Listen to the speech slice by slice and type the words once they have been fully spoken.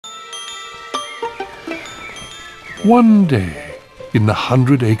One day, in the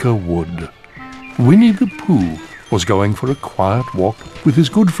 100-acre wood, Winnie the Pooh was going for a quiet walk with his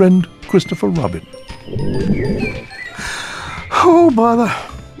good friend Christopher Robin. Oh, bother.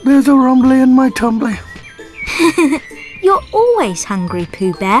 There's a rumbly in my tumbly. You're always hungry,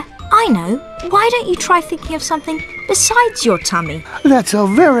 Pooh Bear. I know. Why don't you try thinking of something besides your tummy? That's a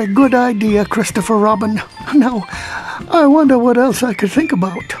very good idea, Christopher Robin. Now, I wonder what else I could think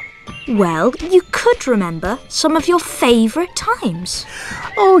about. Well, you could remember some of your favourite times.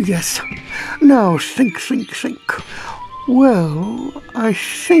 Oh, yes. Now, think. Well, I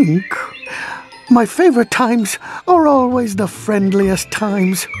think my favourite times are always the friendliest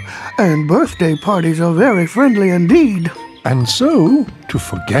times. And birthday parties are very friendly indeed. And so, to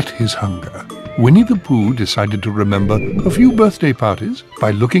forget his hunger, Winnie the Pooh decided to remember a few birthday parties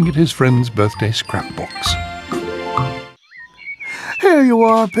by looking at his friends' birthday scrapbooks. Here you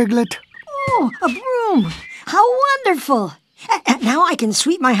are, Piglet. Oh, a broom! How wonderful! Now I can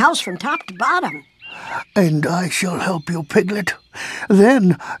sweep my house from top to bottom. And I shall help you, Piglet.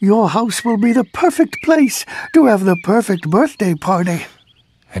 Then your house will be the perfect place to have the perfect birthday party.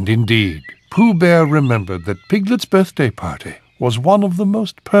 And indeed, Pooh Bear remembered that Piglet's birthday party was one of the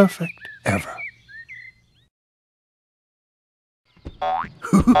most perfect ever.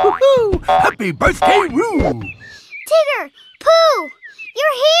 Happy birthday, Roo! Tigger! Pooh!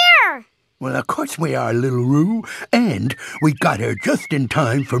 You're here! Well, of course we are, little Roo. And we got here just in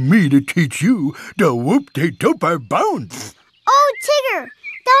time for me to teach you the whoop-de-dooper bounce. Oh, Tigger!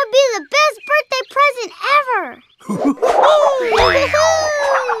 That would be the best birthday present ever!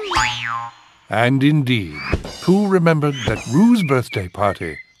 And indeed, Pooh remembered that Roo's birthday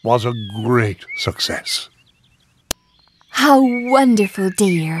party was a great success. How wonderful,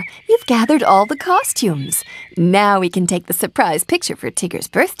 dear. You've gathered all the costumes. Now we can take the surprise picture for Tigger's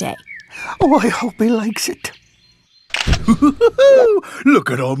birthday. Oh, I hope he likes it. Look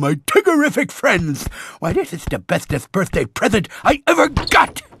at all my Tiggerific friends. Why, this is the bestest birthday present I ever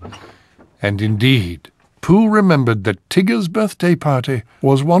got. And indeed, Pooh remembered that Tigger's birthday party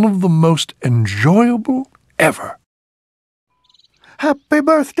was one of the most enjoyable ever. Happy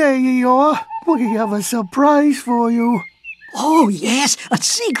birthday, Eeyore. We have a surprise for you. Oh, yes, a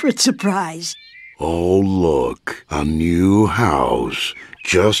secret surprise. Oh, look, a new house.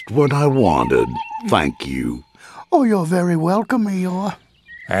 Just what I wanted. Thank you. Oh, you're very welcome, Eeyore.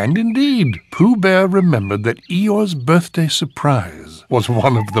 And indeed, Pooh Bear remembered that Eeyore's birthday surprise was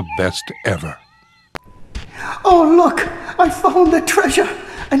one of the best ever. Oh, look, I found the treasure,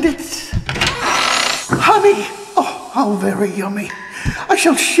 and it's honey. Oh, how very yummy. I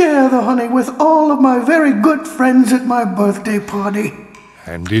shall share the honey with all of my very good friends at my birthday party.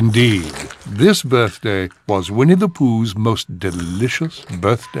 And indeed, this birthday was Winnie the Pooh's most delicious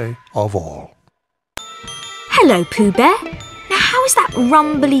birthday of all. Hello, Pooh Bear. Now, how is that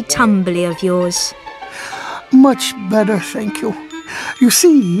rumbly-tumbly of yours? Much better, thank you. You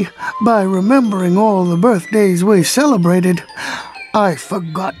see, by remembering all the birthdays we celebrated, I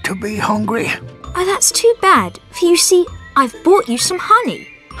forgot to be hungry. Oh, that's too bad, for you see, I've bought you some honey.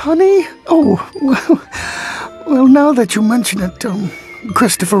 Honey? Oh, well, now that you mention it,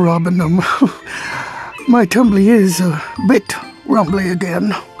 Christopher Robin, my tumbly is a bit rumbly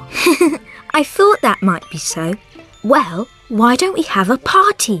again. I thought that might be so. Well, why don't we have a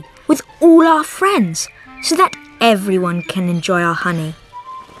party with all our friends so that everyone can enjoy our honey?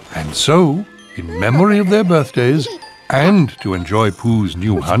 And so, in memory of their birthdays and to enjoy Pooh's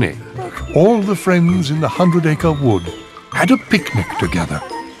new honey, all the friends in the 100-acre wood had a picnic together.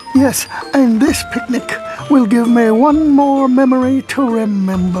 Yes, and this picnic will give me one more memory to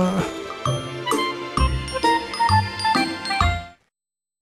remember.